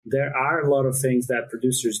there are a lot of things that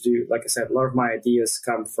producers do. Like I said, a lot of my ideas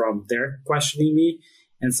come from their questioning me,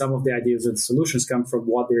 and some of the ideas and solutions come from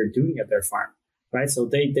what they're doing at their farm, right? So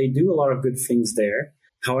they do a lot of good things there.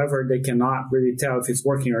 However, they cannot really tell if it's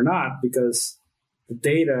working or not because the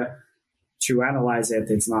data to analyze it,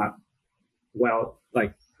 it's not well,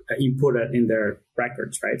 like inputted in their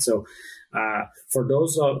records, right? So for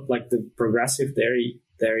those of like the progressive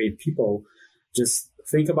dairy people, just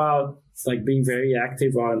think about like being very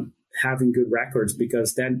active on having good records,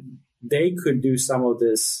 because then they could do some of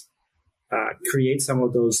this, create some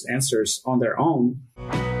of those answers on their own.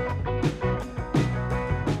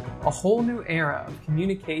 A whole new era of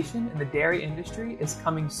communication in the dairy industry is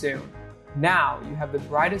coming soon. Now you have the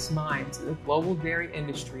brightest minds in the global dairy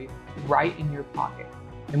industry right in your pocket.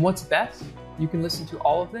 And what's best? You can listen to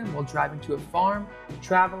all of them while driving to a farm,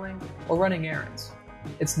 traveling, or running errands.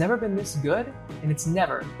 It's never been this good, and it's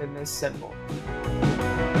never been this simple.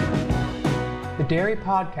 The Dairy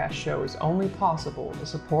Podcast Show is only possible with the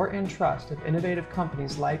support and trust of innovative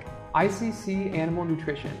companies like ICC Animal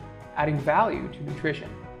Nutrition, adding value to nutrition.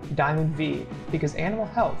 Diamond V, because animal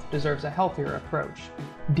health deserves a healthier approach.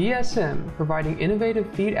 DSM, providing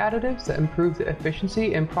innovative feed additives that improve the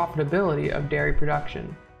efficiency and profitability of dairy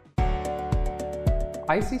production.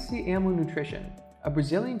 ICC Animal Nutrition, a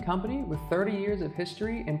Brazilian company with 30 years of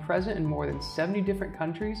history and present in more than 70 different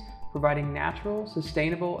countries, providing natural,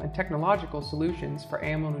 sustainable, and technological solutions for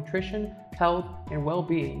animal nutrition, health, and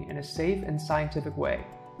well-being in a safe and scientific way,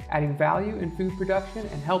 adding value in food production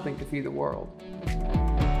and helping to feed the world.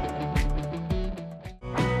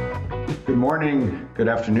 Good morning, good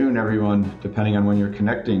afternoon, everyone, depending on when you're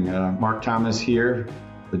connecting. Mark Thomas here,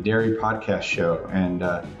 the Dairy Podcast Show, and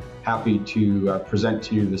happy to present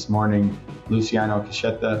to you this morning Luciano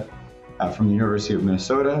Caixeta from the University of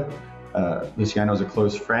Minnesota. Luciano is a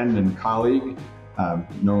close friend and colleague.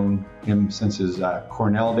 Known him since his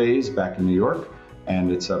Cornell days back in New York, and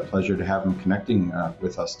it's a pleasure to have him connecting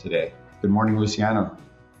with us today. Good morning, Luciano.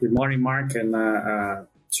 Good morning, Mark, and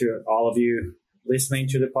to all of you listening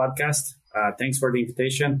to the podcast. Thanks for the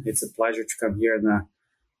invitation. It's a pleasure to come here and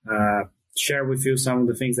share with you some of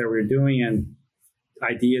the things that we're doing and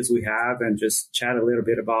ideas we have, and just chat a little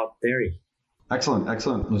bit about dairy.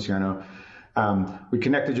 Excellent, Luciano. We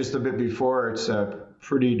connected just a bit before. It's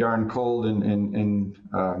pretty darn cold in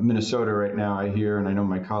Minnesota right now, I hear, and I know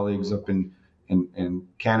my colleagues up in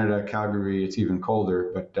Canada, Calgary, it's even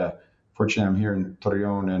colder. But fortunately, I'm here in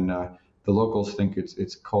Torreon, and the locals think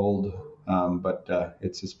it's cold, but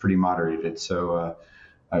it's pretty moderated. So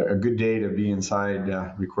a good day to be inside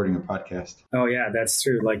recording a podcast. Oh yeah, that's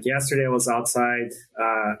true. Like yesterday, I was outside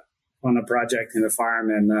on a project in the farm,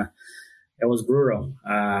 and it was brutal.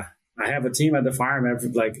 I have a team at the farm,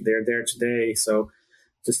 they're there today. So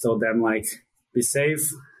just told them, like, be safe,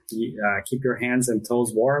 keep your hands and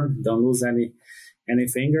toes warm, don't lose any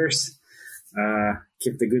fingers,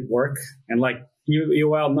 keep the good work. And like you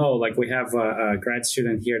well know, like we have a grad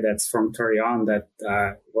student here that's from Torreon that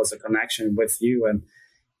was a connection with you, and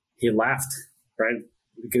he left, right?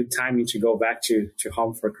 Good timing to go back to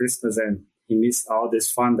home for Christmas, and he missed all this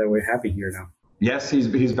fun that we're having here now. Yes,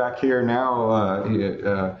 he's back here now.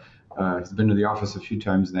 He's been to the office a few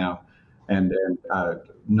times now, and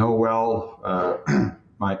know well.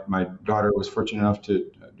 My daughter was fortunate enough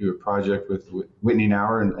to do a project with Whitney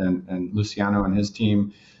Nauer and Luciano and his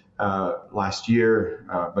team last year,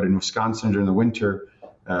 but in Wisconsin during the winter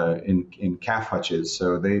in calf hutches.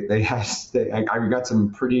 So I got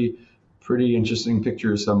some pretty interesting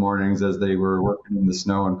pictures some mornings as they were working in the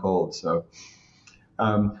snow and cold. So.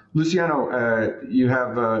 Luciano, you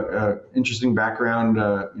have an interesting background,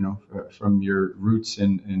 from your roots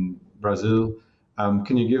in Brazil.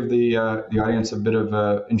 Can you give the audience a bit of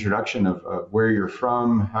an introduction of where you're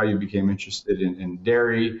from, how you became interested in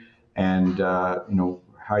dairy, and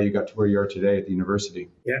how you got to where you are today at the university?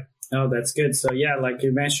 Yeah, no, that's good. So yeah, like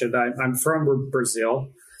you mentioned, I'm from Brazil,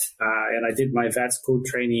 and I did my vet school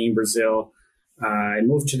training in Brazil. I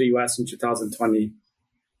moved to the U.S. in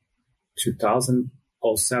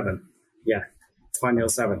 2007. Yeah,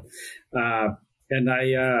 2007. And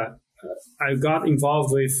I got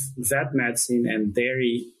involved with vet medicine and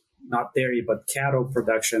not dairy, but cattle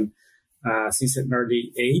production since an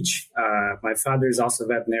early age. My father is also a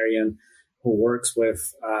veterinarian who works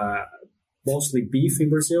with mostly beef in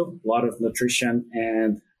Brazil, a lot of nutrition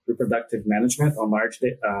and reproductive management on large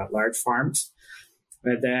farms.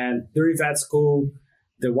 And then during vet school,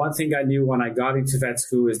 the one thing I knew when I got into vet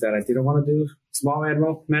school is that I didn't want to do small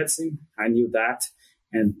animal medicine. I knew that.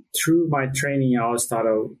 And through my training, I always thought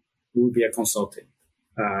I would be a consultant.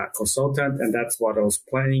 And that's what I was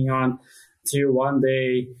planning on. till one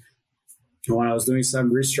day when I was doing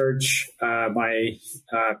some research, my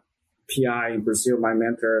PI in Brazil, my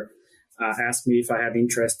mentor, asked me if I had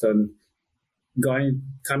interest in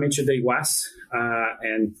coming to the US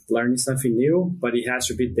and learning something new, but it has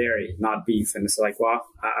to be dairy, not beef. And it's like, well,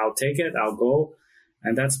 I'll take it, I'll go.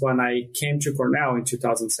 And that's when I came to Cornell in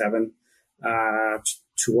 2007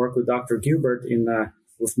 to work with Dr. Gilbert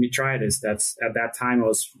with metritis. That's at that time I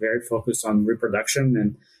was very focused on reproduction,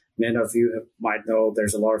 and many of you might know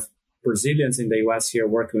there's a lot of Brazilians in the US here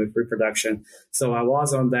working with reproduction. So I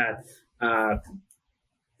was on that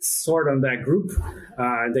sort of that group.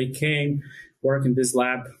 They came work in this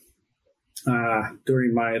lab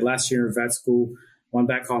during my last year in vet school, went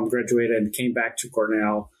back home, graduated, and came back to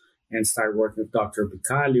Cornell and started working with Dr.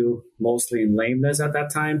 Bicalho, mostly in lameness at that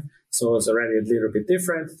time. So it was already a little bit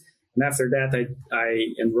different. And after that,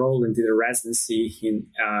 I enrolled and did a residency in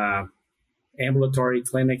ambulatory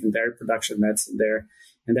clinic and dairy production medicine there.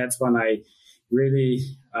 And that's when I really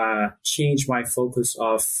changed my focus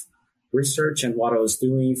of research and what I was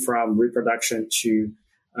doing from reproduction to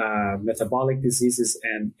metabolic diseases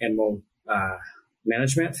and animal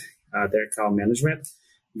management, dairy cow management.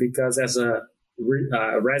 Because as a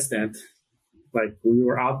resident, like we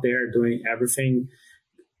were out there doing everything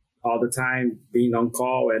all the time, being on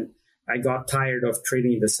call, and I got tired of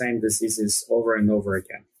treating the same diseases over and over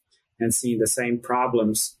again and seeing the same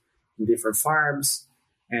problems in different farms.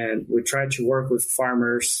 And we tried to work with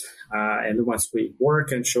farmers, and once we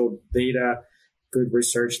work and show data, good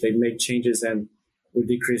research, they make changes and we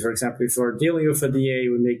decrease. For example, if we're dealing with a DA,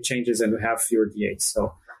 we make changes and we have fewer DAs.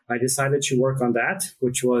 So I decided to work on that,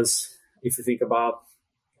 which was, if you think about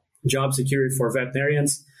job security for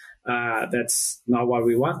veterinarians, that's not what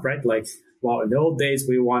we want, right? Like, well, in the old days,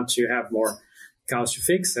 we want to have more cows to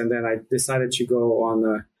fix. And then I decided to go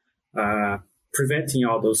on preventing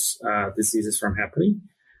all those diseases from happening.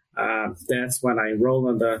 That's when I enrolled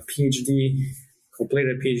on the PhD,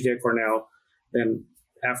 completed a PhD at Cornell. Then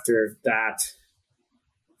after that,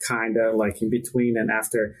 kind of like in between and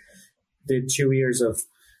after, did 2 years of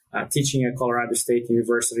teaching at Colorado State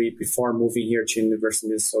University before moving here to University of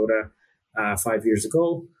Minnesota 5 years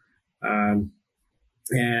ago.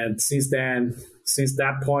 And since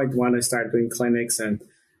that point, when I started doing clinics and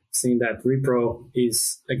seeing that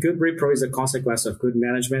a good repro is a consequence of good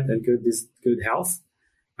management and good health,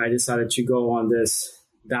 I decided to go on this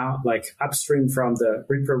down, like upstream from the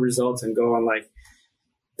repro results and go on like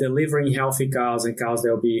delivering healthy cows and cows that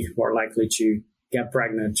will be more likely to get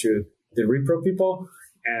pregnant to the repro people,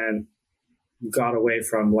 and got away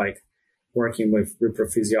from like working with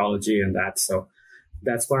repro physiology and that. So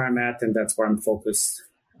that's where I'm at, and that's where I'm focused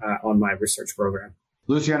on my research program.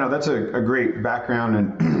 Luciano, that's a great background,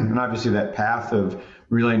 and obviously that path of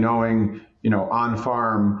really knowing, on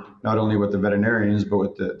farm, not only what the veterinarians, but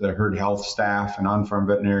what the herd health staff and on-farm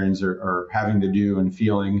veterinarians are having to do and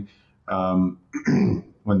feeling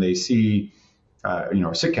when they see,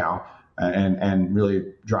 a sick cow, and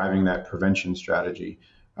really driving that prevention strategy.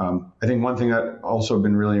 I think one thing that I've also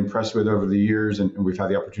been really impressed with over the years, and we've had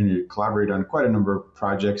the opportunity to collaborate on quite a number of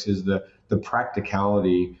projects, is the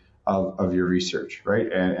practicality of your research,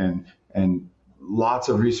 right? And lots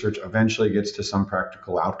of research eventually gets to some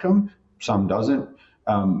practical outcome, some doesn't.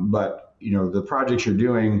 But the projects you're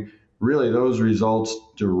doing, really those results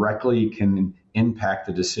directly can impact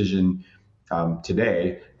the decision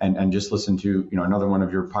today. And just listen to another one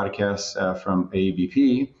of your podcasts from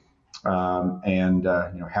AABP. And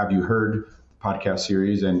have you heard podcast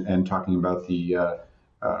series and talking about the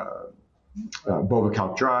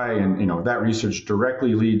bovacalc dry, and that research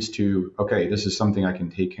directly leads to, okay, this is something I can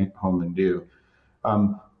take home and do.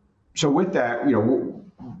 So with that,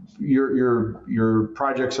 your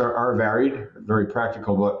projects are varied, very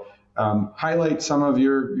practical, but highlight some of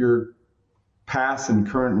your past and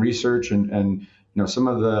current research and some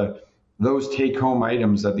of those take home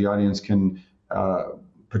items that the audience can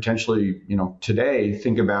potentially, today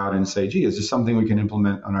think about and say, gee, is this something we can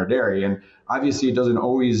implement on our dairy? And obviously it doesn't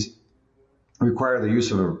always require the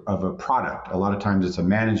use of a product. A lot of times it's a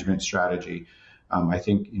management strategy. I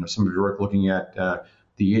think, some of your work looking at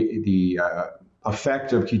the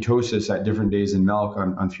effect of ketosis at different days in milk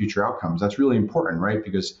on future outcomes. That's really important, right?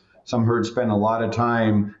 Because some herds spend a lot of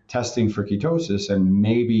time testing for ketosis, and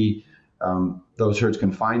maybe those herds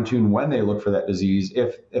can fine tune when they look for that disease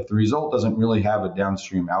if the result doesn't really have a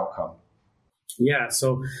downstream outcome. Yeah,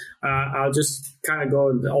 so I'll just kind of go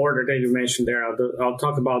in the order that you mentioned there. I'll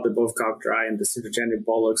talk about the bovacalc dry and the ketogenic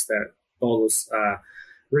bolus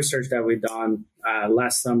research that we done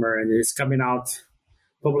last summer, and it's coming out.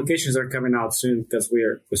 Publications are coming out soon because we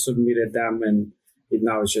submitted them, and It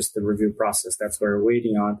now is just the review process. That's what we're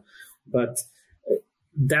waiting on. But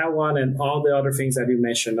that one and all the other things that you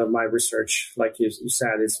mentioned of my research, like you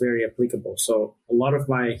said, is very applicable. So a lot of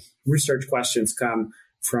my research questions come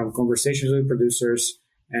from conversations with producers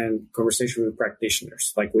and conversations with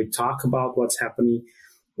practitioners. Like we talk about what's happening,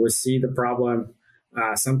 we see the problem.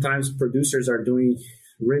 Sometimes producers are doing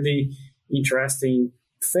really interesting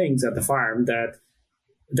things at the farm that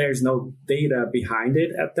there's no data behind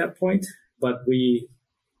it at that point, but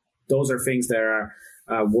those are things that are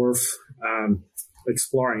worth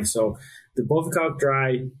exploring. So the bovine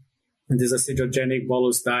dry, this acidogenic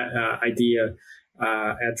bolus idea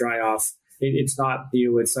at dry off, it's not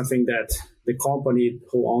new. It's something that the company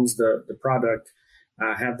who owns the product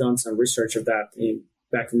have done some research of that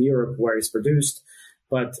back in Europe where it's produced.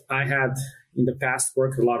 But I had in the past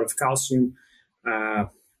worked a lot of calcium.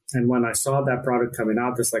 And when I saw that product coming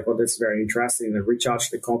out, it's like, well, that's very interesting. And I reached out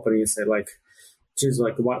to the company and said, like, geez,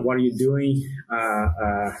 like, what are you doing?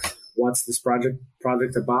 What's this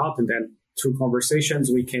product about? And then through conversations,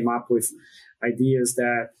 we came up with ideas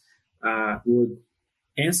that would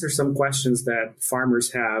answer some questions that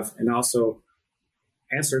farmers have and also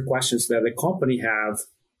answer questions that the company have,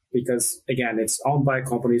 because again, it's owned by a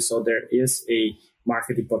company, so there is a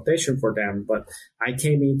marketing potential for them. But I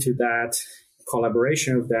came into that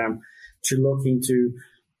collaboration with them to look into,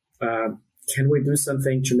 can we do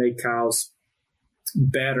something to make cows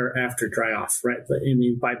better after dry off, right?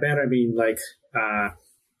 By better, I mean like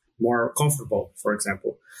more comfortable, for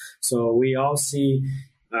example. So we all see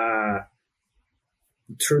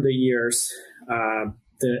through the years, the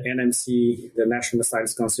NMC, the National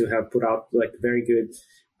Mastitis Council, have put out like very good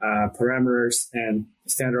parameters and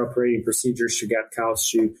standard operating procedures to get cows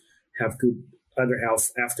to have good udder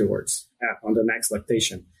health afterwards on the next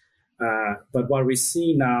lactation. But what we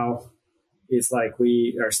see now is like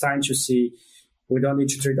we are starting to see we don't need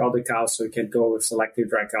to treat all the cows, so we can go with selective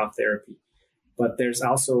dry cow therapy. But there's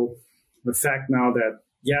also the fact now that,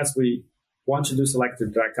 yes, we want to do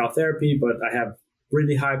selective dry cow therapy, but I have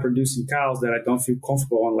really high producing cows that I don't feel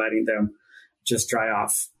comfortable on letting them just dry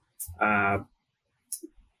off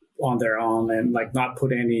on their own and like not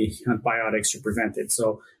put any antibiotics to prevent it.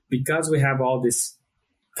 So because we have all these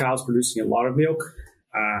cows producing a lot of milk,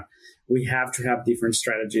 we have to have different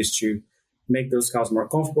strategies to make those cows more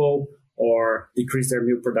comfortable or decrease their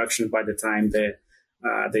milk production by the time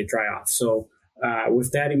they dry off. So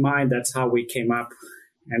with that in mind, that's how we came up,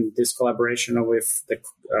 and this collaboration with the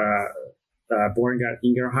Boehringer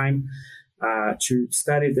Ingelheim to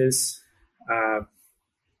study this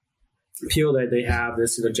pill that they have, the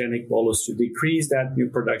acidogenic bolus, to decrease that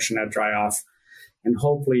milk production at dry off. And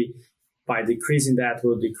hopefully by decreasing that,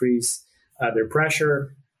 we'll decrease their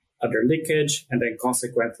pressure, their leakage, and then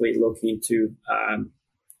consequently look into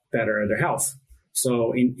better their health.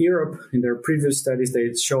 So in Europe, in their previous studies,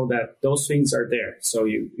 they show that those things are there. So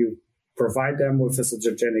you provide them with a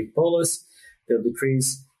acidogenic bolus, they'll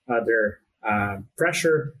decrease their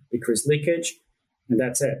pressure, decrease leakage, and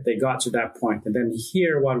that's it. They got to that point. And then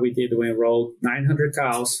here, what we did, we enrolled 900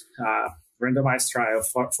 cows, randomized trial,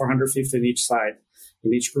 450 in each side,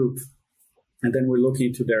 in each group. And then we're looking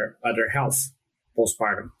into their other health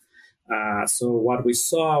postpartum. So what we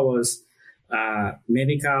saw was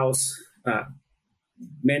many cows,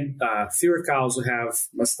 fewer cows who have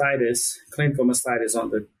mastitis, clinical mastitis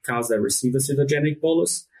on the cows that receive acidogenic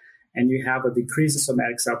bolus, and you have a decrease in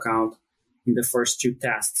somatic cell count in the first two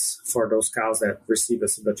tests for those cows that receive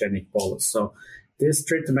acidogenic bolus. So this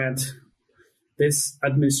treatment, this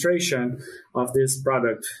administration of this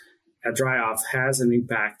product at dry off has an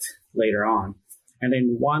impact later on. And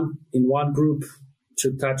in one group,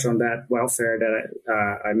 to touch on that welfare that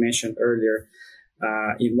I mentioned earlier,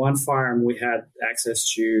 in one farm, we had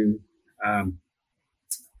access to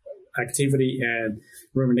activity and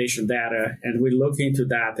rumination data, and we looked into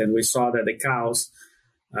that, and we saw that the cows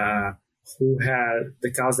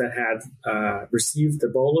that had received the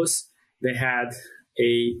bolus, they had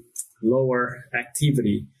a lower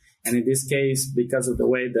activity. And in this case, because of the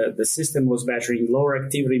way the system was measuring, lower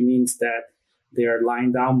activity means that they are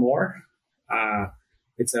lying down more.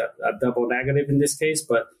 It's a double negative in this case,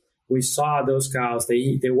 but we saw those cows,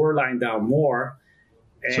 they were lying down more.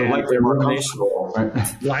 And so likely more comfortable,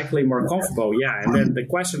 right? Likely more comfortable, yeah. And then the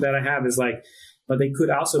question that I have is like, but they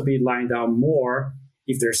could also be lying down more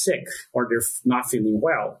if they're sick or they're not feeling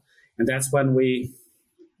well. And that's when we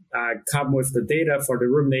come with the data for the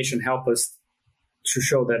rumination, help us to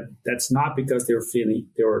show that that's not because they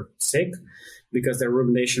were sick, because their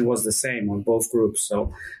rumination was the same on both groups.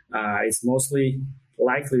 So it's mostly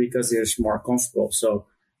likely because they're more comfortable. So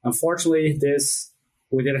unfortunately,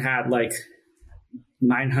 we didn't have like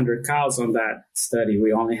 900 cows on that study.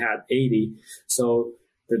 We only had 80. So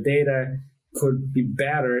the data could be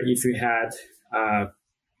better if you had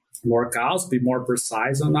more cows, be more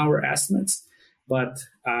precise on our estimates. But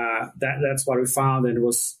that's what we found, and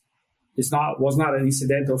was not an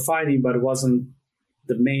incidental finding, but it wasn't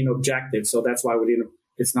the main objective. So that's why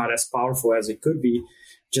it's not as powerful as it could be,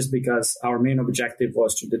 just because our main objective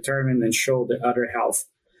was to determine and show the other health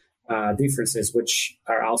differences, which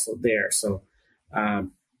are also there. So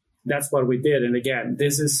that's what we did. And again,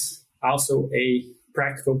 this is also a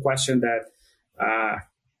practical question that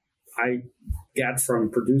I get from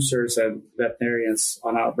producers and veterinarians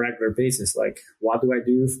on a regular basis. Like, what do I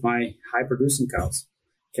do with my high producing cows?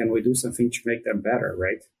 Can we do something to make them better,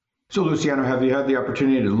 right? So, Luciano, have you had the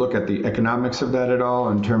opportunity to look at the economics of that at all,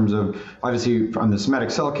 in terms of, obviously, on the somatic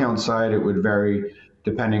cell count side, it would vary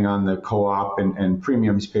depending on the co-op and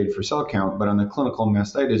premiums paid for cell count, but on the clinical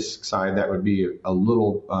mastitis side, that would be a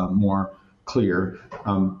little more clear.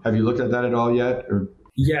 Have you looked at that at all yet? Or?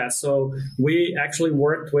 Yeah, so we actually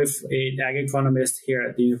worked with an ag economist here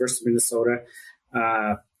at the University of Minnesota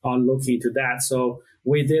on looking into that. So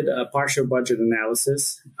we did a partial budget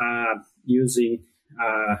analysis using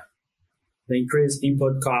the increased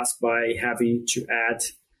input cost by having to add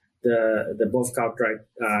the both dry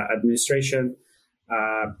administration,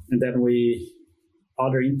 and then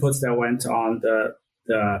other inputs that went on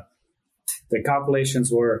the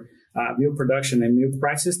calculations were milk production and milk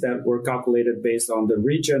prices that were calculated based on the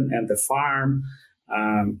region and the farm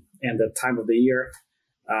and the time of the year.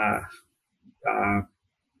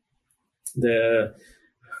 The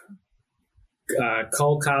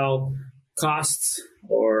cow costs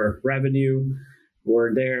or revenue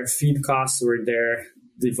were there, feed costs were there,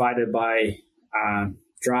 divided by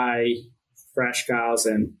dry, fresh cows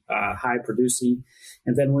and high producing.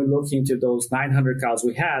 And then we looked into those 900 cows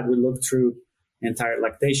we had, we looked through entire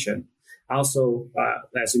lactation. Also,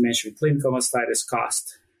 as you mentioned, clinical mastitis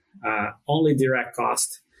cost, only direct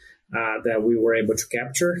cost that we were able to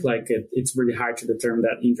capture. Like it's really hard to determine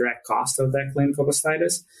that indirect cost of that clinical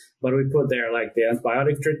mastitis, but we put there like the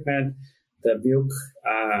antibiotic treatment, the milk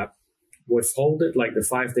withholded, like the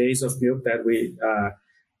 5 days of milk that we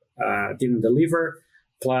didn't deliver,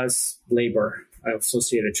 plus labor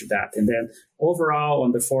associated to that. And then overall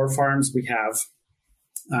on the 4 farms we have,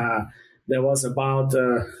 there was about,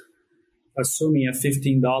 assuming a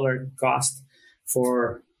 $15 cost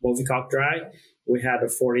for bovicock dry, we had a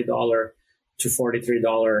 $40 to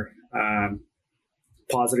 $43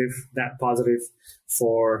 net positive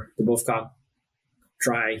for the bovicock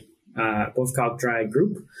dry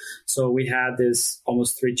group. So we had this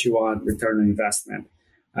almost 3-to-1 return on investment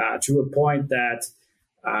to a point that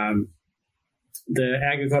the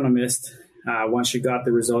ag economist, once she got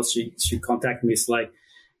the results, she contacted me. It's like,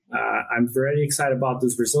 I'm very excited about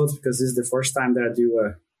these results because this is the first time that I do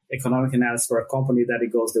a economic analysis for a company that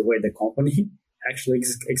it goes the way the company actually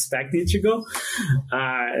expected it to go,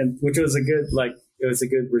 and which was it was a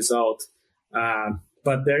good result.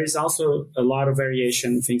 But there is also a lot of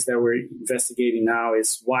variation. Things that we're investigating now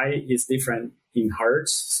is why it's different in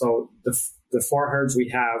herds. So the 4 herds we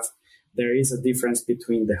have, there is a difference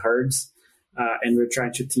between the herds, and we're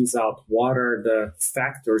trying to tease out what are the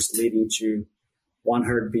factors leading to one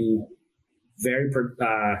herd being very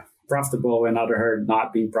profitable and other herd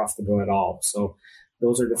not being profitable at all. So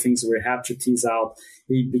those are the things we have to tease out.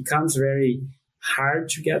 It becomes very hard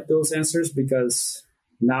to get those answers because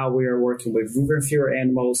now we are working with fewer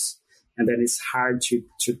animals, and then it's hard to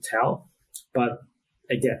tell. But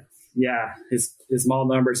again, yeah, it's small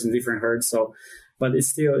numbers in different herds. So, but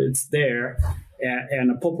it's there.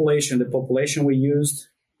 And the population we used,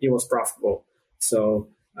 it was profitable. So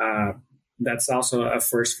that's also a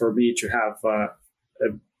first for me to have a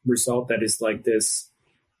result that is like this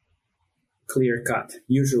clear cut.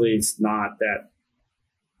 Usually it's not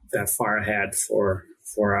that far ahead for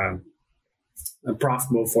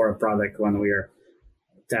profitable for a product when we are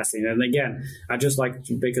testing. And again, I just like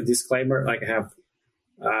to make a disclaimer, like I have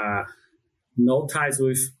no ties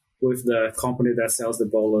with the company that sells the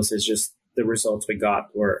bolus. It's just the results we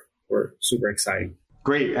got were super exciting.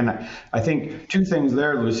 Great. And I think 2 things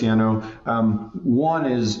there, Luciano. One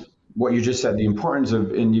is what you just said, the importance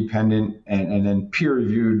of independent and then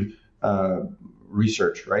peer-reviewed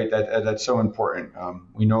research, right? That's so important.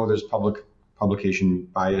 We know there's publication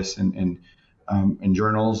bias in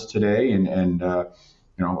journals today, and a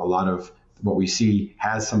lot of what we see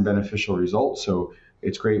has some beneficial results. So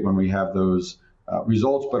it's great when we have those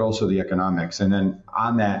results, but also the economics. And then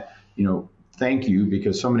on that, thank you,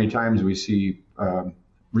 because so many times we see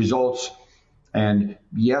results and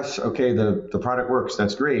yes, okay, the product works,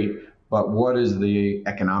 that's great, but what is the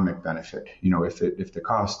economic benefit? If the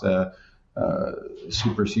cost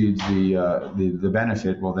supersedes the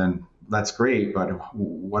benefit, well then that's great. But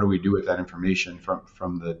what do we do with that information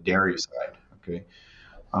from the dairy side? Okay,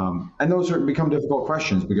 and those become difficult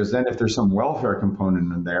questions, because then if there's some welfare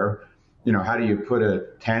component in there, how do you put a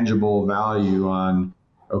tangible value on?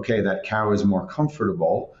 Okay, that cow is more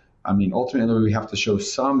comfortable. I mean, ultimately, we have to show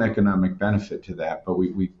some economic benefit to that, but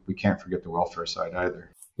we can't forget the welfare side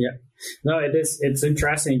either. Yeah, no, it is. It's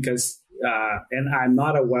interesting because, and I'm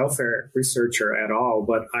not a welfare researcher at all,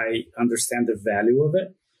 but I understand the value of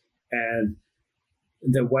it, and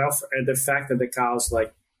the welfare, and the fact that the cows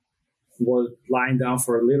were lying down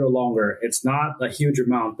for a little longer. It's not a huge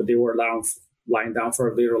amount, but they were lying down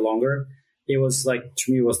for a little longer. It was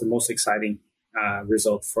to me, it was the most exciting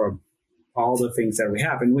result from all the things that we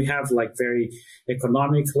have. And we have very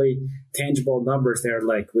economically tangible numbers there,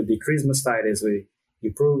 we decrease mastitis, we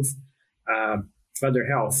improve other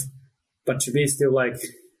health. But to me, still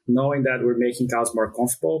knowing that we're making cows more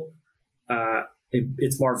comfortable,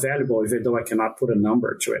 it's more valuable, even though I cannot put a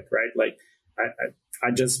number to it, right?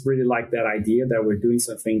 I just really like that idea that we're doing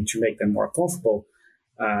something to make them more comfortable,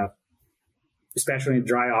 especially in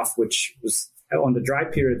dry off, which was on the dry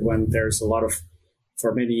period when there's a lot of,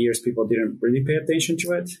 for many years, people didn't really pay attention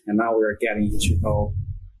to it. And now we're getting to know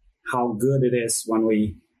how good it is when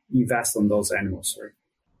we invest on those animals. Right?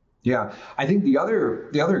 Yeah, I think the other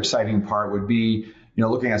exciting part would be,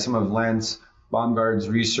 looking at some of Lance Baumgart's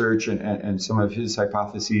research and some of his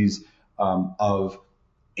hypotheses of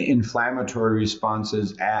inflammatory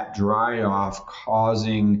responses at dry off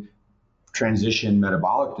causing transition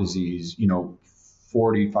metabolic disease,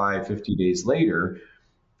 45, 50 days later.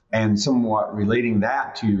 And somewhat relating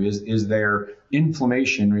that to is there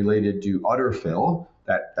inflammation related to udder fill,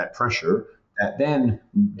 that pressure, that then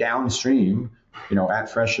downstream, at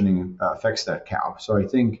freshening affects that cow. So I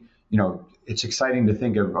think, it's exciting to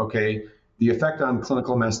think of, okay, the effect on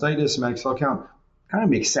clinical mastitis, somatic cell count, kind of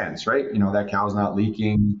makes sense, right? That cow's not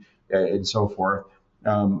leaking and so forth.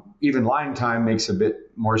 Even lying time makes a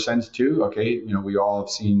bit more sense too. Okay, we all have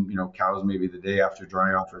seen, cows maybe the day after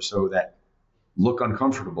dry off or so that look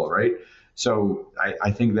uncomfortable, right? So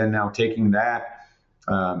I think then now taking that,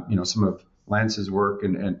 some of Lance's work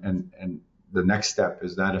and the next step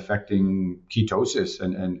is that affecting ketosis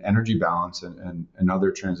and energy balance and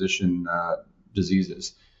other transition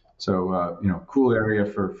diseases. So, cool area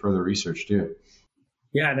for further research too.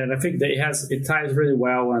 Yeah, and I think that it ties really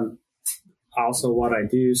well on also what I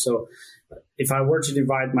do. So if I were to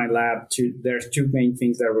divide my lab there's two main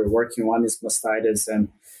things that we're working on. One is mastitis, and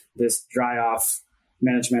this dry off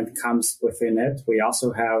management comes within it. We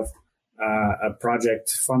also have a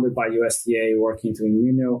project funded by USDA working to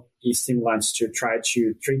immunostimulants to try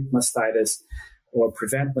to treat mastitis or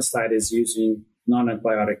prevent mastitis using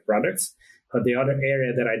non-antibiotic products. But the other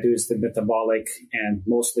area that I do is the metabolic and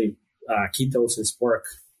mostly ketosis work,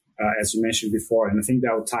 as you mentioned before. And I think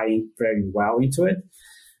that will tie in very well into it.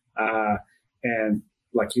 And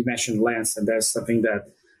like you mentioned, Lance, and that's something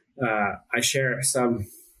that I share some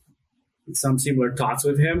similar thoughts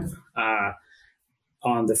with him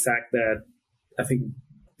on the fact that I think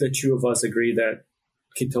the two of us agree that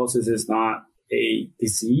ketosis is not a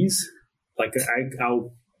disease.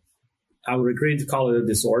 I would agree to call it a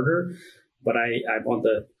disorder, but I want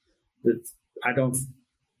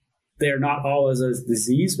they're not always a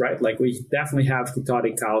disease, right? We definitely have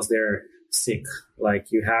ketotic cows, they're sick.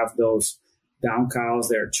 You have those down cows,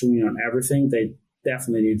 they're chewing on everything. They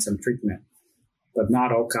definitely need some treatment, but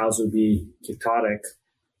not all cows will be ketotic.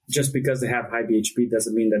 Just because they have high BHP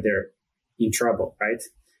doesn't mean that they're in trouble, right?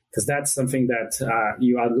 Because that's something that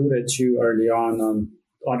you alluded to early on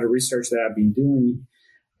other research that I've been doing.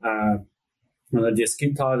 This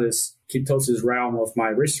ketosis realm of my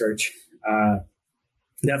research,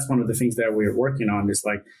 that's one of the things that we're working on, is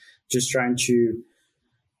just trying to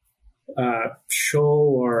show,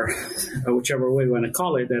 or whichever way you want to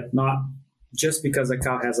call it, that not just because a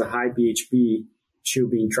cow has a high BHP, she'll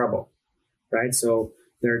be in trouble, right? So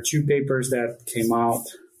there are two papers that came out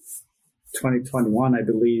 2021, I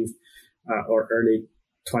believe, or early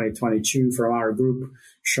 2022 from our group,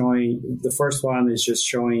 showing, the first one is just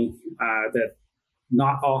showing that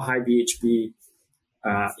not all high BHP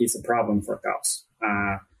is a problem for cows.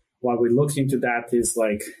 What we looked into that is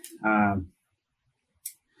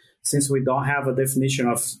since we don't have a definition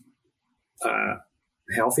of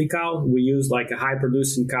healthy cow, we use a high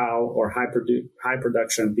producing cow or high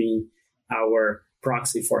production being our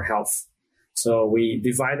proxy for health. So we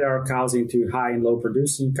divided our cows into high and low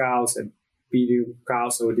producing cows and medium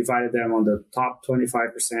cows. So we divided them on the top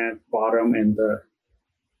 25%, bottom, and the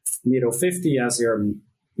middle 50 as your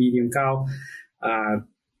medium cow.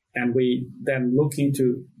 And we then look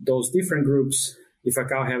into those different groups, if a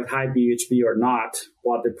cow had high BHB or not,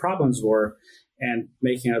 what the problems were. And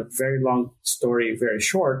making a very long story very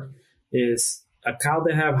short, is a cow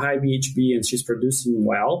that have high BHB and she's producing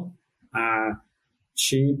well,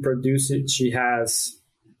 she has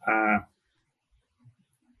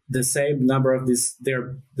the same number of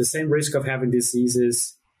the same risk of having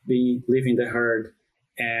diseases, leaving the herd,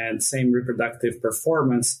 and same reproductive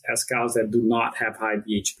performance as cows that do not have high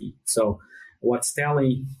BHB. So what's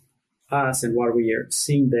telling us and what we are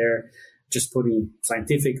seeing there, just putting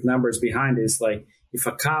scientific numbers behind it, is like if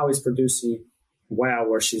a cow is producing well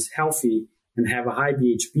or she's healthy and have a high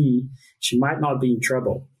BHB, she might not be in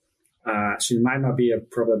trouble. She might not be a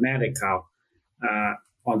problematic cow.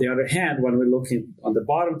 On the other hand, when we're looking on the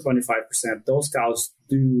bottom 25%, those cows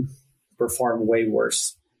do perform way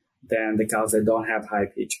worse than the cows that don't have high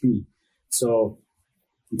BHB. So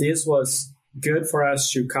this was good for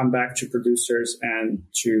us to come back to producers and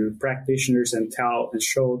to practitioners and talk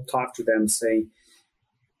to them, saying,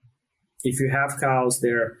 if you have cows,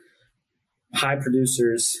 they're high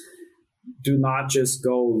producers, do not just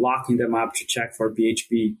go locking them up to check for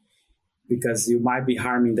BHB, because you might be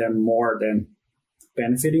harming them more than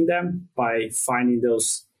benefiting them by finding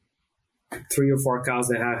those 3 or 4 cows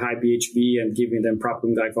that have high BHB and giving them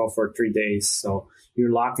propylene glycol for 3 days. So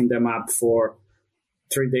you're locking them up for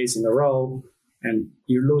 3 days in a row, and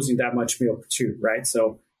you're losing that much milk too, right?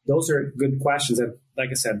 So those are good questions. And like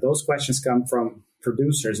I said, those questions come from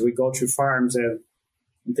producers. We go to farms and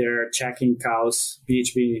they're checking cows,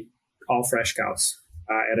 BHB, all fresh cows,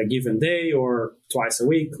 at a given day or twice a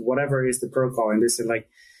week, whatever is the protocol. And they say, like,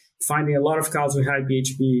 finding a lot of cows with high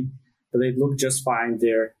BHB, but they look just fine.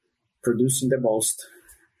 They're producing the most.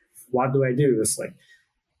 What do I do? It's like,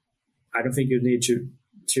 I don't think you need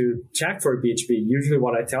to check for BHB. Usually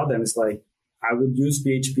what I tell them is like, I would use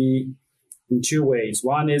BHB in 2 ways.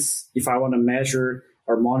 One is if I want to measure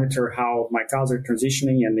or monitor how my cows are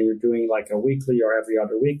transitioning, and you're doing like a weekly or every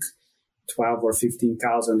other week, 12 or 15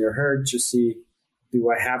 cows on your herd, to see, do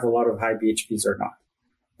I have a lot of high BHBs or not?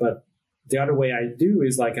 But the other way I do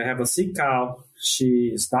is like, I have a sick cow.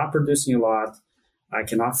 She is not producing a lot. I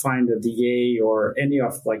cannot find a DA or any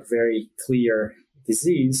of like very clear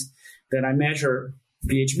disease. Then I measure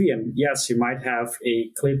BHB, and yes, she might have a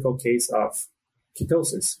clinical case of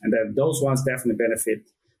ketosis. And then those ones definitely benefit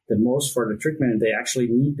the most for the treatment, and they actually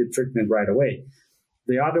need the treatment right away.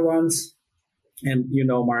 The other ones, and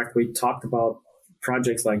Mark, we talked about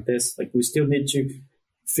projects like this, like we still need to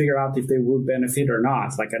figure out if they would benefit or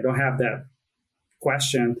not. Like, I don't have that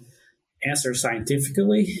question answered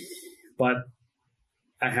scientifically, but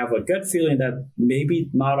I have a gut feeling that maybe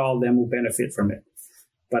not all of them will benefit from it,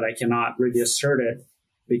 but I cannot really assert it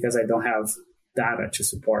because I don't have data to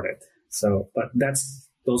support it. So, but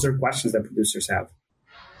those are questions that producers have.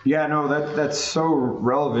 Yeah, no, that's so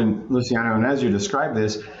relevant, Luciano. And as you describe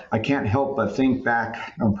this, I can't help but think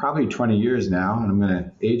back, probably 20 years now, and I'm going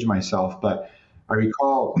to age myself, but I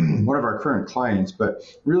recall one of our current clients, but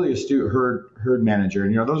really astute herd manager.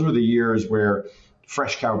 And, those were the years where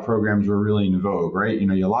fresh cow programs were really in vogue, right?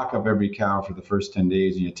 You lock up every cow for the first 10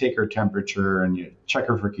 days, and you take her temperature and you check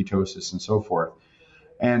her for ketosis and so forth.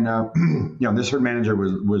 And, this herd manager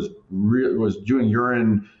was doing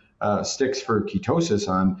urine sticks for ketosis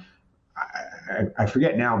on, I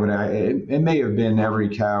forget now, but it may have been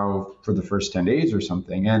every cow for the first 10 days or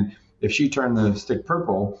something. And if she turned the stick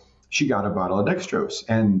purple, she got a bottle of dextrose.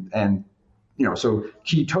 And so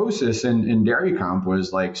ketosis in dairy comp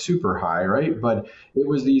was like super high, right? But it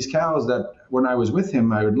was these cows that when I was with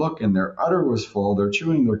him, I would look and their udder was full, they're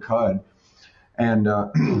chewing their cud. And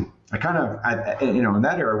I kind of, in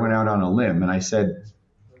that era, went out on a limb and I said,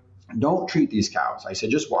 don't treat these cows. I said,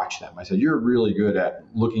 just watch them. I said, you're really good at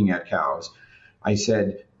looking at cows. I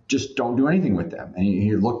said, just don't do anything with them. And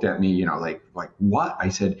he looked at me, like what? I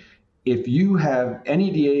said, if you have any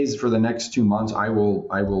DAs for the next 2 months, I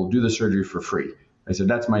will do the surgery for free. I said,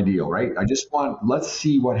 that's my deal, right? Let's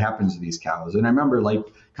see what happens to these cows. And I remember like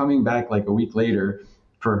coming back like a week later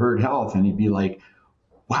for herd health, and he'd be like,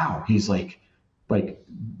 wow, he's like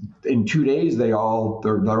in 2 days, they're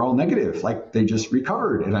all negative. Like they just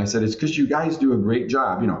recovered. And I said, it's because you guys do a great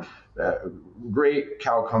job, great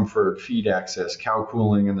cow comfort, feed access, cow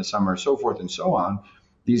cooling in the summer, so forth and so on.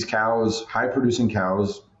 These cows, high producing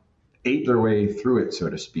cows, ate their way through it, so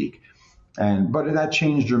to speak. But that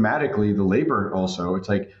changed dramatically the labor also. It's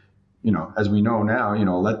like, as we know now,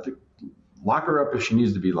 lock her up if she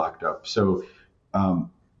needs to be locked up. So,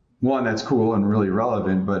 one, that's cool and really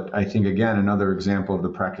relevant, but I think, again, another example of the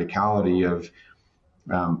practicality of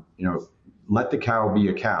let the cow be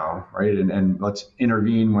a cow, right? And let's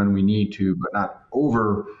intervene when we need to, but not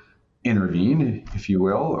over intervene, if you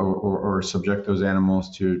will, or subject those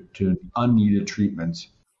animals to unneeded treatments.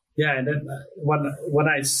 Yeah, and then when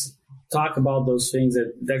I talk about those things,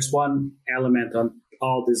 that there's one element on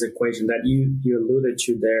all this equation that you alluded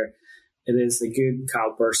to there. It is a good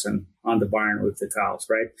cow person on the barn with the cows,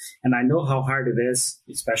 right? And I know how hard it is,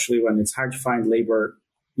 especially when it's hard to find labor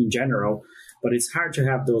in general, but it's hard to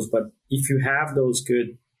have those. But if you have those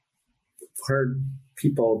good herd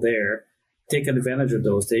people there, take advantage of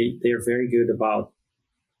those. They're very good about,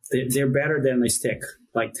 they're better than a stick,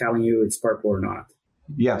 like telling you it's purple or not.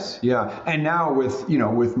 Yes, yeah. And now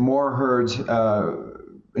with more herds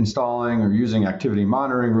installing or using activity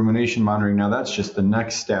monitoring, rumination monitoring, now that's just the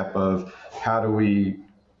next step of how do we,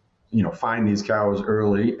 find these cows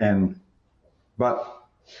early. But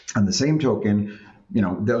on the same token,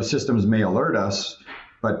 those systems may alert us,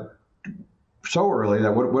 but so early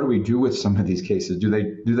that what do we do with some of these cases? Do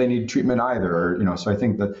they need treatment either? Or, so I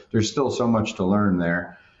think that there's still so much to learn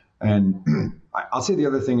there. And I'll say the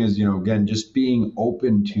other thing is, again, just being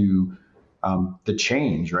open to the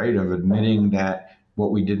change, right, of admitting that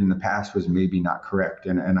what we did in the past was maybe not correct.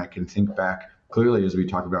 And I can think back clearly as we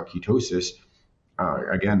talk about ketosis.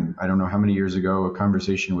 Again, I don't know how many years ago, a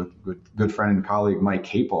conversation with good friend and colleague Mike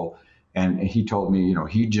Capel, and he told me,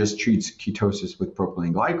 he just treats ketosis with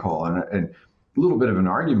propylene glycol, and a little bit of an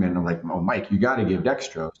argument. I'm like, oh, Mike, you got to give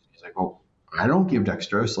dextrose. He's like, oh, I don't give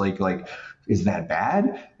dextrose. Like, is that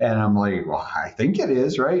bad? And I'm like, well, I think it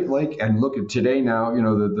is, right? And look at today now,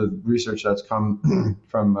 the research that's come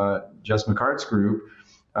from Jess McCart's group,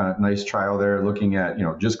 nice trial there looking at,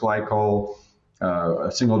 just glycol, a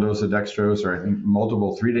single dose of dextrose, or I think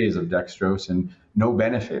multiple 3 days of dextrose, and no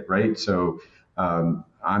benefit, right? So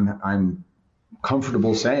I'm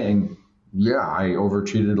comfortable saying, yeah, I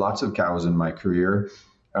overtreated lots of cows in my career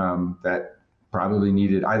that probably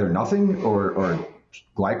needed either nothing or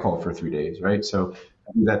glycol for 3 days, right? So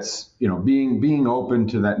that's, being open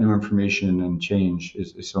to that new information and change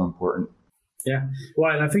is so important. Yeah.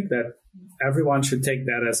 Well, and I think that everyone should take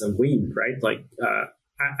that as a win, right? Like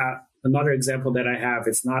another example that I have,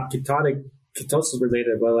 it's not ketosis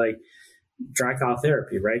related, but like dry cow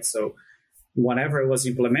therapy, right? So whenever it was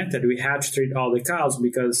implemented, we had to treat all the cows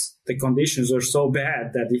because the conditions were so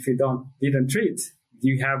bad that if you didn't treat,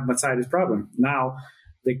 you have mastitis problem. Now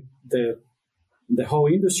the whole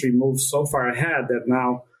industry moves so far ahead that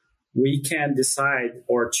now we can decide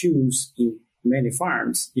or choose in many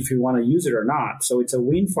farms if you want to use it or not. So it's a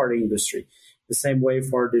win for the industry. The same way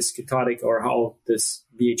for this ketotic or how this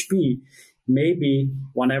BHP, maybe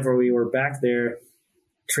whenever we were back there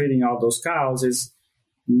treating all those cows, is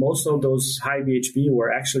most of those high BHP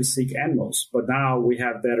were actually sick animals. But now we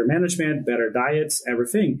have better management, better diets,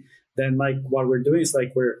 everything. Then like what we're doing is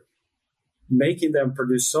like we're making them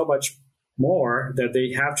produce so much more that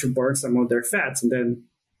they have to burn some of their fats, and then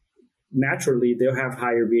naturally they'll have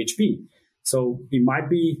higher BHP. So it might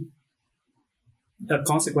be a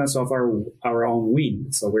consequence of our own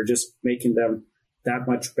win. So we're just making them that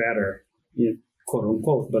much better, quote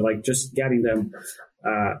unquote, but like just getting them,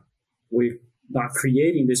 we're not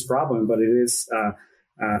creating this problem, but it is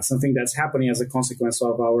something that's happening as a consequence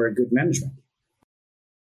of our good management.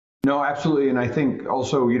 No, absolutely. And I think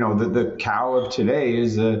also, the cow of today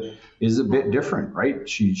is a bit different, right?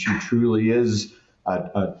 She truly is,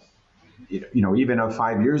 even of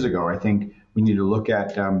 5 years ago. I think we need to look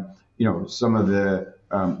at, some of the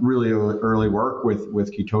really early work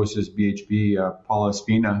with ketosis, BHB, Paula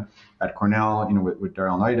Spina at Cornell, with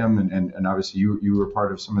Daryl Neidham, and obviously you were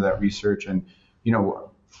part of some of that research. And,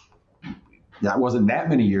 that wasn't that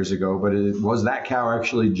many years ago, but was that cow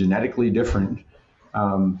actually genetically different?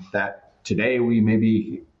 That today we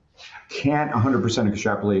maybe can't 100%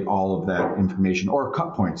 extrapolate all of that information, or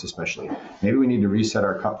cut points especially. Maybe we need to reset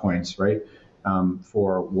our cut points, right,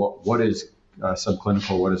 for what is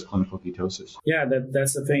subclinical, what is clinical ketosis. Yeah,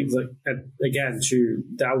 that's the thing. Like, again, to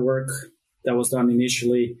that work that was done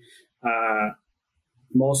initially,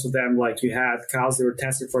 most of them, like you had cows that were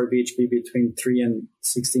tested for BHP between 3 and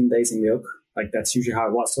 16 days in milk. Like that's usually how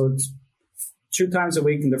it was. So it's 2 times a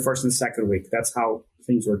week in the first and second week. That's how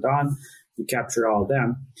things were done. We capture all of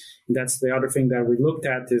them. And that's the other thing that we looked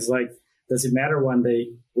at is like, does it matter when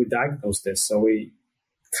we diagnose this? So we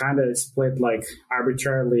kind of split like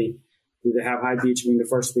arbitrarily, do they have high BHB in the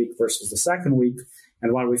first week versus the second week?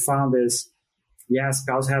 And what we found is, yes,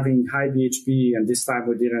 cows having high BHB, and this time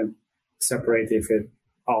we didn't separate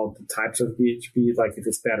all the types of BHB, like if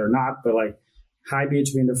it's bad or not, but like high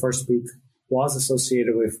BHB in the first week was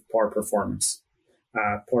associated with poor performance,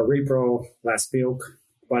 poor repro, less milk,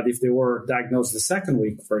 But if they were diagnosed the second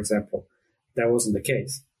week, for example, that wasn't the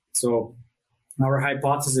case. So our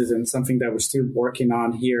hypothesis, and something that we're still working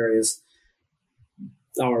on here, is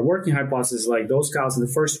our working hypothesis, like those cows in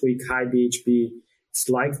the first week, high BHB, it's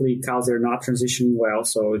likely cows that are not transitioning well.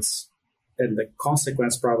 So it's and the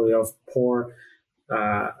consequence probably of poor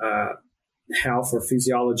health or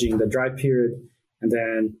physiology in the dry period, and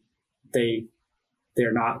then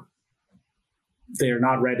they're not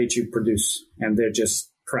ready to produce, and they're just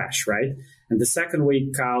crash, right? And the second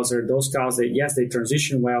week cows are those cows that, yes, they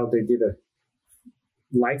transition well, they did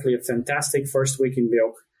likely a fantastic first week in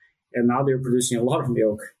milk, and now they're producing a lot of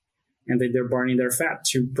milk, and they're burning their fat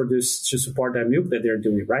to support that milk that they're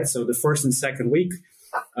doing, right? So the first and second week,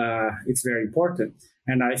 it's very important.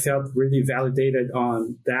 And I felt really validated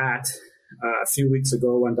on that a few weeks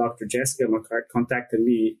ago when Dr. Jessica McCart contacted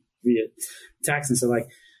me via text and said, like,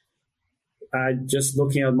 just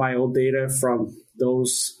looking at my old data from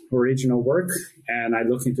those original work, and I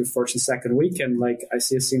look into first and second week, and like I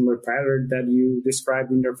see a similar pattern that you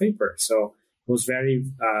described in your paper. So it was very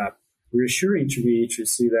reassuring to me to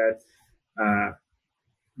see that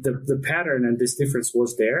the pattern and this difference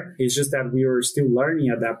was there. It's just that we were still learning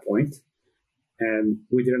at that point, and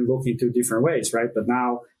we didn't look into different ways, right? But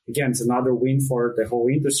now, again, it's another win for the whole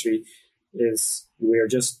industry. Is we're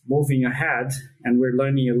just moving ahead, and we're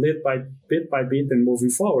learning a bit by bit and moving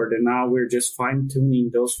forward. And now we're just fine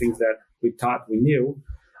tuning those things that we thought we knew,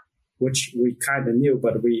 which we kind of knew,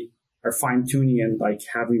 but we are fine tuning and like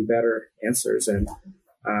having better answers and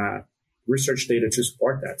research data to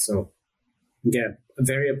support that. So again,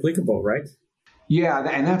 very applicable, right? Yeah,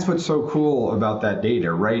 and that's what's so cool about that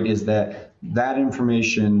data, right? Is that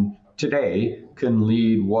information today can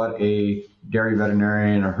lead what a dairy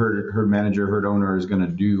veterinarian, a herd manager, herd owner is going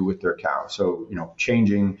to do with their cow. So,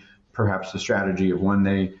 changing perhaps the strategy of when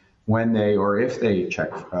they or if they check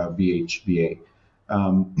BHBA.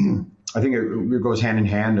 I think it goes hand in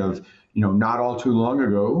hand of, not all too long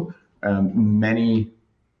ago, many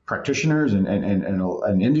practitioners and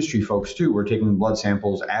industry folks too were taking blood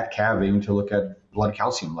samples at calving to look at blood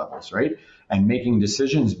calcium levels, right? And making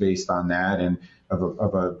decisions based on that, and of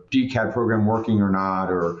a DCAT program working or not,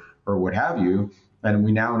 or what have you. And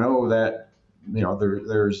we now know that,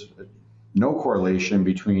 there's no correlation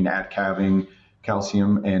between at calving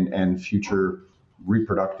calcium and future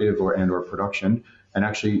reproductive or production. And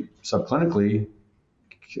actually, subclinically,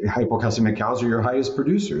 hypocalcemic cows are your highest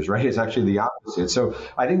producers, right? It's actually the opposite. So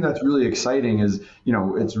I think that's really exciting. Is,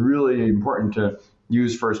 it's really important to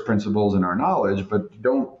use first principles in our knowledge, but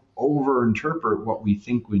don't overinterpret what we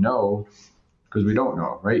think we know, because we don't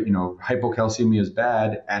know, right? Hypocalcemia is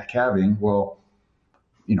bad at calving. Well,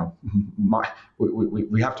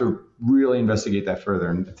 we have to really investigate that further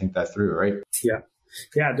and think that through, right? Yeah.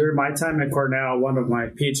 During my time at Cornell, one of my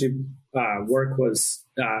PhD work was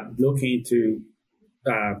looking into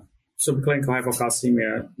subclinical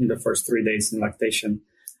hypocalcemia in the first 3 days in lactation.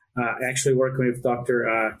 Actually working with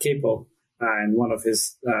Dr. Capo, and one of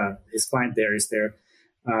his client there is there.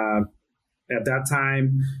 At that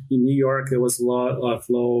time in New York, there was a lot of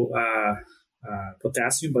low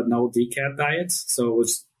potassium, but no DCAT diets. So it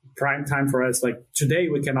was prime time for us. Like today,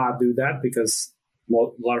 we cannot do that because a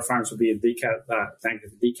lot of farms would be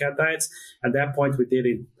negative DCAT diets. At that point, we did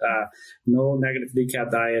it no negative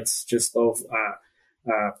DCAT diets, just low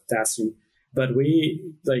potassium. But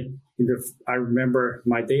I remember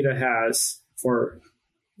my data has for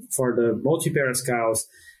the multiparous cows,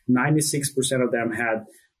 96% of them had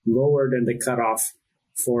lower than the cutoff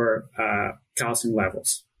for calcium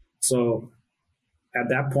levels. So at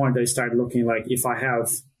that point, I started looking like, if I have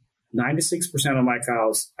 96% of my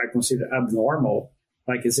cows I consider abnormal,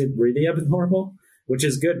 like, is it really abnormal? Which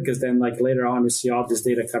is good, because then like later on you see all this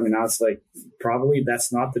data coming out. It's like, probably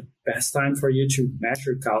that's not the best time for you to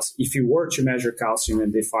measure calcium. If you were to measure calcium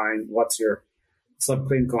and define what's your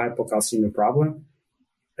subclinical hypocalcemia problem,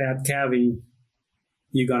 at calving,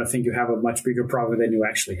 you're going to think you have a much bigger problem than you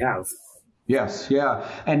actually have. Yes, yeah.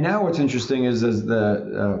 And now what's interesting is as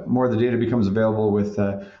the more the data becomes available with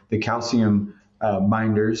the calcium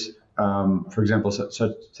binders, for example, such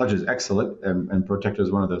as Excelit, and Protecta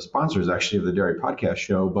is one of the sponsors actually of the Dairy Podcast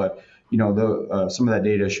Show, but some of that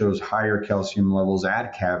data shows higher calcium levels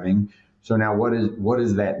at calving. So now what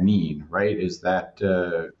does that mean, right? Is that,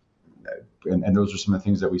 and those are some of the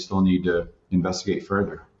things that we still need to investigate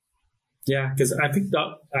further. Yeah, because I think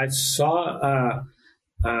I saw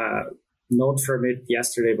a note from it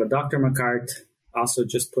yesterday, but Dr. McCart also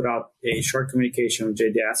just put out a short communication with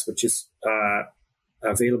JDS, which is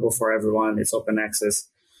available for everyone. It's open access.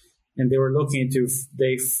 And they were looking into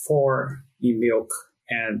day 4 in milk,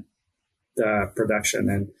 and production,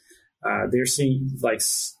 and they're seeing like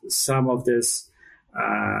some of this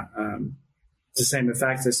the same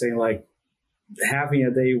effects. They're saying like having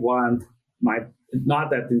a day one might not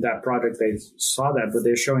that in that project they saw that, but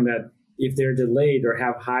they're showing that if they're delayed or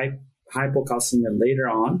have hypocalcemia later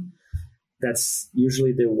on, that's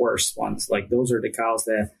usually the worst ones. Like those are the cows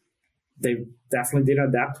that they definitely didn't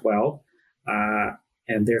adapt well,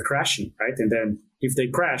 and they're crashing, right? And then if they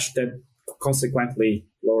crash, that consequently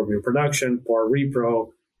lower milk production, poor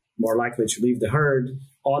repro, more likely to leave the herd,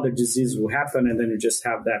 other diseases will happen, and then you just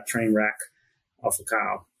have that train wreck of a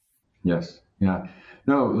cow. Yes, yeah.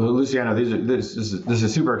 No, Luciano, this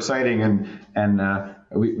is super exciting, and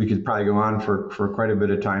we could probably go on for quite a bit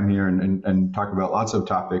of time here and talk about lots of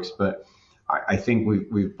topics, but I think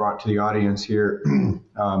we've brought to the audience here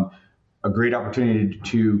a great opportunity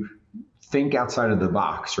to think outside of the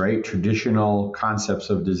box, right? Traditional concepts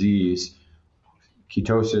of disease,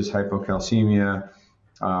 ketosis, hypocalcemia,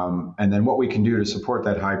 and then what we can do to support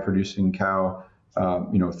that high producing cow,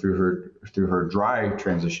 through her dry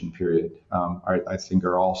transition period. I think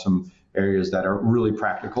are all some areas that are really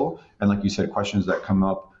practical, and like you said, questions that come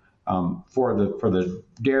up for the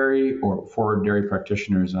dairy or for dairy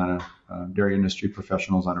practitioners on a dairy industry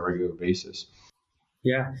professionals on a regular basis.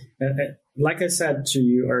 Yeah, like I said to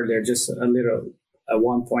you earlier, just a little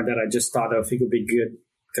one point that I just thought of, it would be good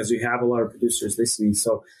because we have a lot of producers listening.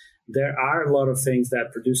 So there are a lot of things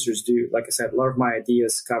that producers do. Like I said, a lot of my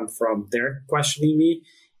ideas come from their questioning me,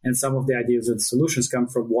 and some of the ideas and solutions come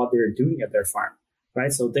from what they're doing at their farm,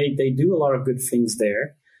 right? So they do a lot of good things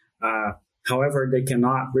there. However, they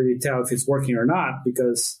cannot really tell if it's working or not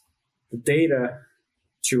because the data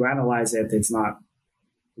to analyze it, it's not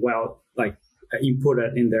well, like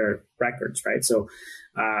inputted in their records, right? So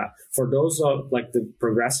for those like the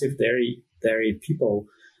progressive dairy people,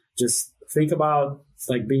 just think about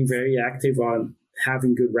like being very active on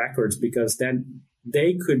having good records, because then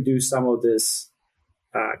they could do some of this,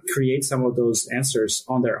 create some of those answers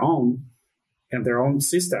on their own and their own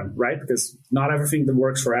system, right? Because not everything that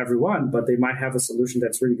works for everyone, but they might have a solution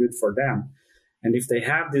that's really good for them. And if they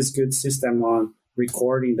have this good system on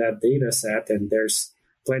recording that data set, and there's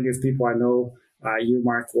plenty of people I know, you,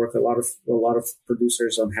 Mark, work a lot of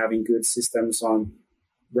producers on having good systems on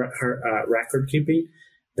record keeping.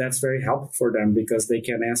 That's very helpful for them because they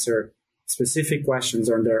can answer specific questions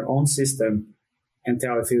on their own system and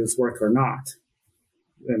tell if it's work or not.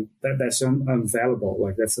 And that's unvaluable.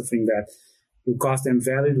 Like that's something that will cost them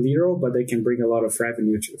very little, but they can bring a lot of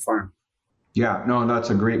revenue to the farm. Yeah, no, that's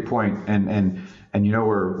a great point. And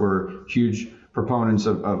we're huge proponents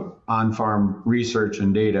of on-farm research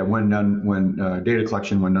and data when data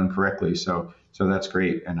collection when done correctly. So that's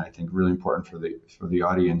great, and I think really important for the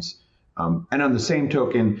audience. And on the same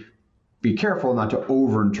token, be careful not to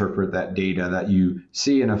overinterpret that data that you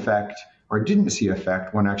see an effect or didn't see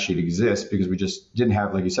effect when actually it exists, because we just didn't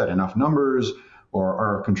have, like you said, enough numbers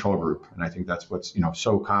or a control group. And I think that's what's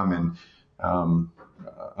so common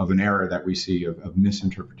of an error that we see of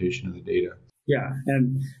misinterpretation of the data. Yeah,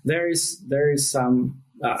 and there is some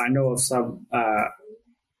I know of some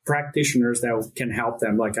practitioners that can help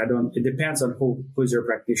them. Like it depends on who's your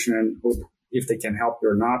practitioner and if they can help you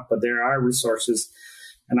or not. But there are resources,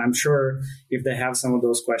 and I'm sure if they have some of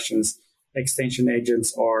those questions, extension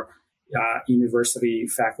agents or university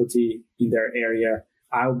faculty in their area,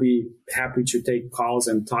 I'll be happy to take calls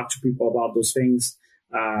and talk to people about those things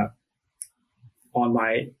on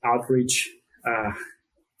my outreach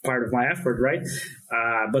part of my effort, right?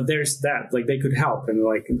 But there's that, like they could help, and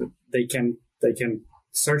like they can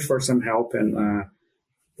search for some help, and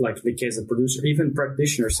like in the case of producer, even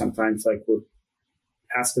practitioners sometimes like would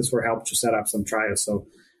ask us for help to set up some trials. So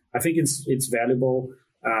I think it's valuable.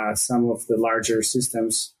 Some of the larger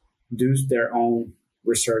systems do their own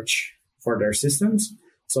research for their systems,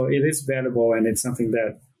 so it is valuable, and it's something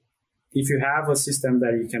that if you have a system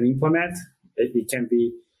that you can implement, it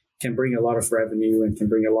can bring a lot of revenue and can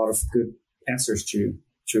bring a lot of good answers to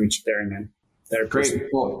each dairyman. Great.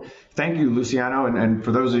 Well, thank you, Luciano. And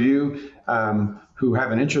for those of you who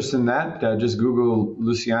have an interest in that, just Google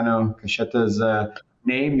Luciano Caixeta's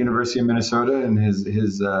name, University of Minnesota, and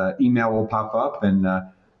his email will pop up, and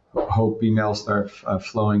hope emails start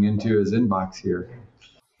flowing into his inbox here.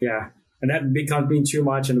 Yeah. And that becomes being too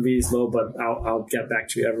much and be slow, but I'll get back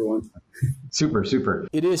to everyone. Super, super.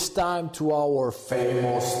 It is time to our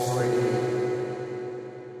famous three.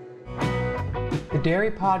 The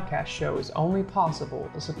Dairy Podcast Show is only possible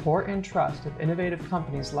with the support and trust of innovative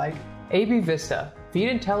companies like AB Vista, feed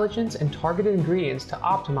intelligence and targeted ingredients to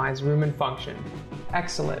optimize rumen function,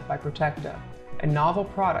 Excellent by Protecta, a novel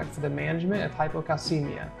product for the management of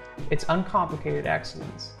hypocalcemia. It's uncomplicated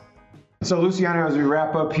excellence. So, Luciano, as we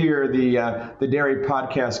wrap up here, the Dairy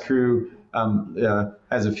Podcast crew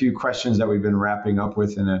has a few questions that we've been wrapping up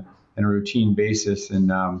with in a routine basis,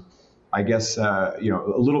 and I guess a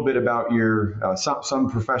little bit about your some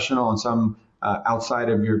professional and some outside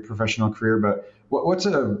of your professional career. But what's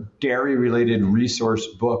a dairy-related resource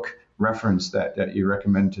book reference that you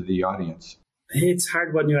recommend to the audience? It's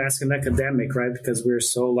hard when you ask an academic, right? Because we're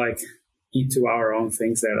so into our own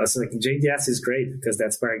things that us JDS is great because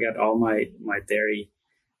that's where I get all my dairy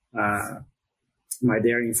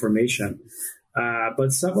information.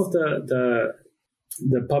 But some of the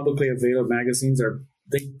publicly available magazines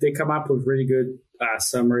they come up with really good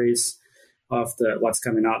summaries of what's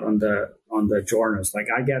coming out on the journals. Like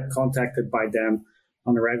I get contacted by them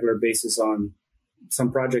on a regular basis on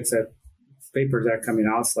some projects papers that are coming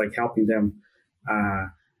out, so like helping them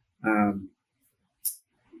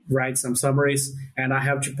write some summaries. And I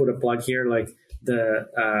have to put a plug here, like the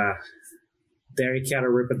Dairy Cattle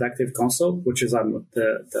Reproductive Council, which is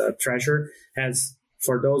the treasurer, has,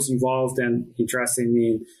 for those involved and interested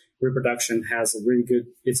in reproduction, it's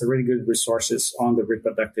a really good resources on the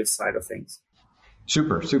reproductive side of things.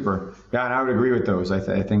 Super. Yeah, and I would agree with those.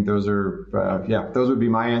 I think those are, those would be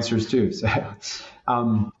my answers too. So,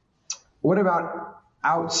 what about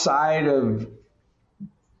outside of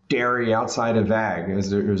dairy, outside of ag?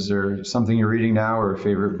 Is there something you're reading now, or a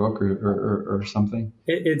favorite book, or something?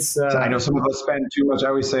 It's. I know some of us spend too much. I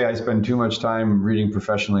always say I spend too much time reading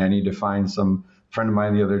professionally. I need to find some. A friend of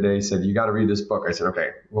mine the other day said, "You got to read this book." I said,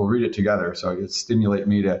 "Okay, we'll read it together." So it stimulate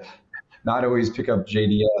me to not always pick up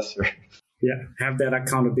JDS. Yeah, have that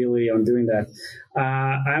accountability on doing that.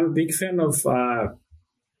 I'm a big fan of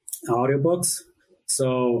audiobooks.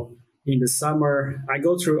 So in the summer, I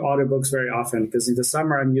go through audiobooks very often because in the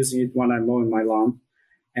summer, I'm using it when I'm mowing my lawn.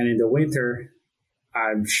 And in the winter,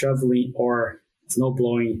 I'm shoveling or snow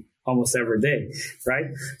blowing almost every day, right?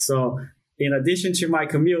 So in addition to my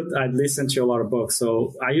commute, I listen to a lot of books.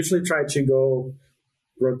 So I usually try to go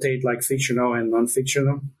rotate like fictional and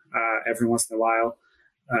non-fictional every once in a while,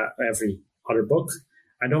 every other book.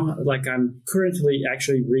 I'm currently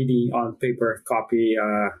actually reading on paper copy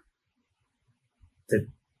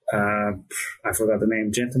I forgot the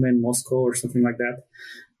name, Gentleman Moscow or something like that.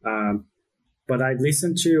 But I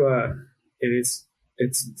listened to it's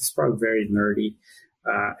probably very nerdy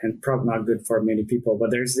and probably not good for many people. But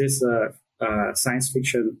there's this science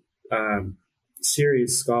fiction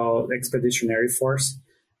series called Expeditionary Force,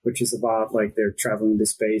 which is about like they're traveling to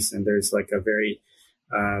space and there's like a very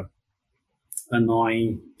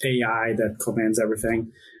annoying AI that commands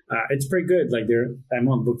everything. It's pretty good. Like I'm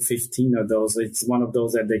on book 15 of those. It's one of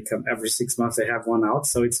those that they come every 6 months. They have one out.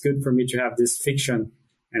 So it's good for me to have this fiction,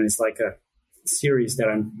 and it's like a series that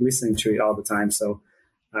I'm listening to it all the time. So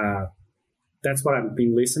that's what I've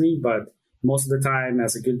been listening. But most of the time,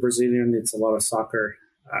 as a good Brazilian, it's a lot of soccer,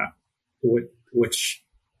 which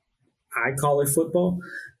I call it football.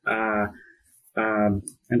 And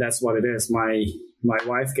that's what it is. My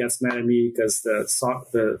wife gets mad at me because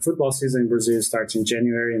the football season in Brazil starts in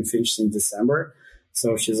January and finishes in December.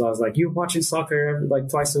 So she's always like, "You're watching soccer like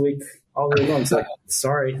twice a week all year long." It's like,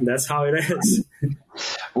 sorry, that's how it is.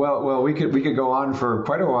 Well, we could go on for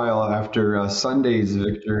quite a while after Sunday's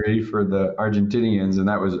victory for the Argentinians, and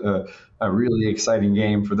that was a really exciting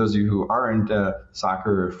game. For those of you who aren't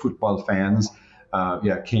soccer or football fans,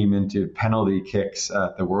 came into penalty kicks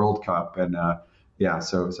at the World Cup, and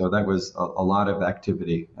so that was a lot of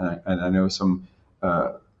activity. And I know some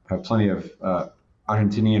have plenty of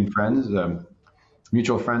Argentinian friends,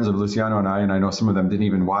 mutual friends of Luciano and I know some of them didn't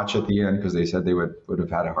even watch at the end because they said they would have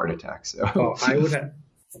had a heart attack. So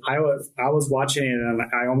I was watching it and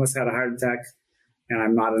I almost had a heart attack, and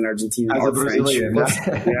I'm not an Argentinian as or a Brazilian. French.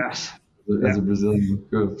 As a Brazilian.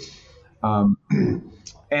 Cool.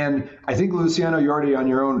 And I think, Luciano, you're already on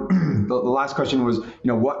your own. The last question was,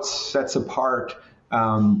 what sets apart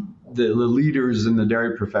the leaders in the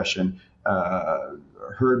dairy profession,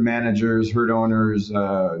 herd managers, herd owners,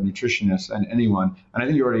 nutritionists, and anyone. And I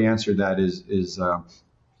think you already answered that is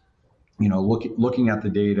looking at the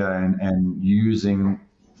data and using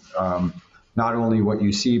not only what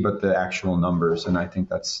you see, but the actual numbers. And I think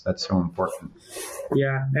that's so important.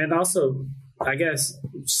 Yeah. And also, I guess,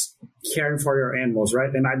 caring for your animals,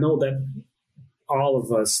 right? And I know that all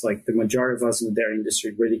of us, like the majority of us in the dairy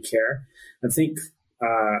industry, really care. I think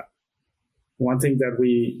one thing that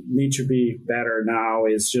we need to be better now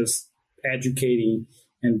is just educating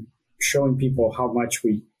and showing people how much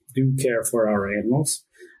we do care for our animals.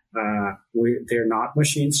 They're not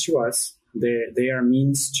machines to us. They are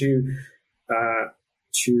means to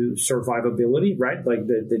to survivability, right? Like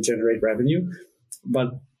they generate revenue,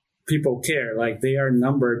 but people care. Like they are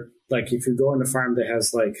numbered. Like if you go on a farm that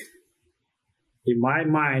has like, in my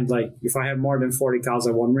mind, like if I have more than 40 cows,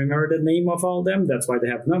 I won't remember the name of all of them. That's why they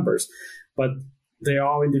have numbers, but they're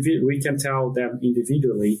all individual. We can tell them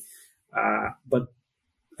individually. But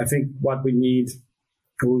I think what we need,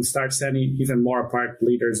 we'll start setting even more apart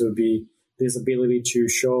leaders, will be this ability to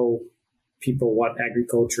show people what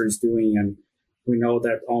agriculture is doing. And we know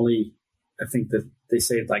that only, I think that they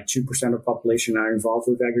say like 2% of the population are involved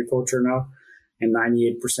with agriculture now, and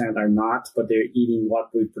 98% are not, but they're eating what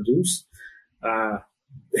we produce.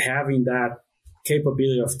 Having that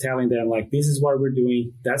capability of telling them like, this is what we're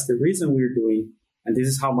doing, that's the reason we're doing, and this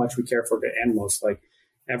is how much we care for the animals. Like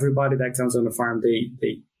everybody that comes on the farm,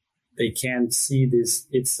 they can see this.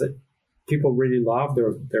 It's people really love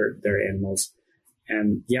their animals.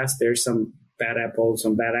 And yes, there's some bad apples,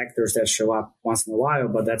 some bad actors that show up once in a while,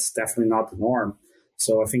 but that's definitely not the norm.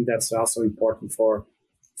 So I think that's also important for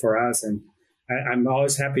us. And I'm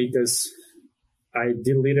always happy because I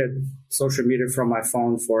deleted social media from my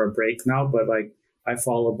phone for a break now, but like I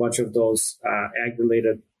follow a bunch of those ag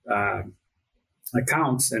related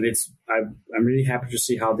accounts, and I'm really happy to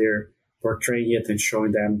see how they're portraying it and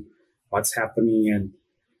showing them what's happening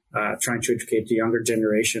and trying to educate the younger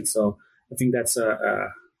generation. So I think that's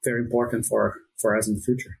very important for us in the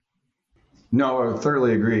future. No, I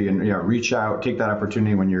thoroughly agree. And reach out, take that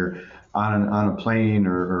opportunity when you're on a plane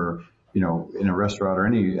or in a restaurant or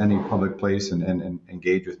any public place and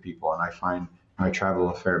engage with people. And I find I travel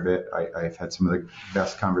a fair bit. I've had some of the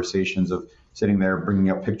best conversations of sitting there, bringing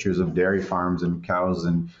up pictures of dairy farms and cows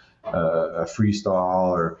and a free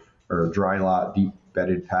stall or a dry lot, deep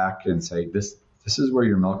bedded pack, and say, this is where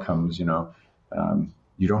your milk comes. You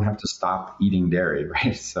don't have to stop eating dairy,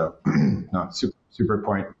 right? So, no, super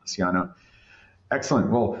point, Luciano. Excellent.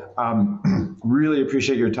 Well, really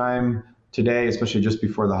appreciate your time today, especially just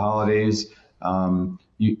before the holidays.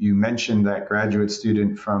 You mentioned that graduate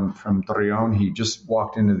student from Torreon. He just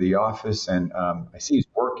walked into the office, and I see he's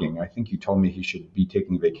working. I think you told me he should be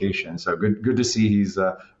taking vacation. So good to see he's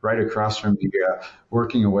right across from me,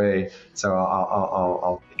 working away. So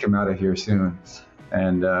I'll take him out of here soon.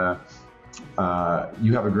 And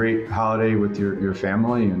you have a great holiday with your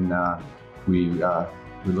family, and we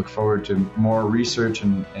look forward to more research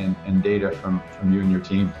and data from you and your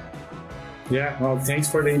team. Yeah, well, thanks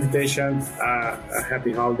for the invitation.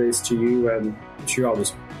 Happy holidays to you and to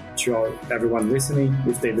everyone listening.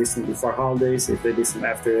 If they listen before holidays, if they listen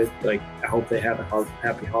after it, like I hope they have a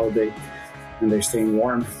happy holiday and they're staying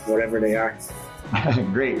warm wherever they are.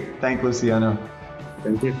 Great. Thank Luciano.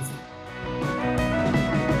 Thank you.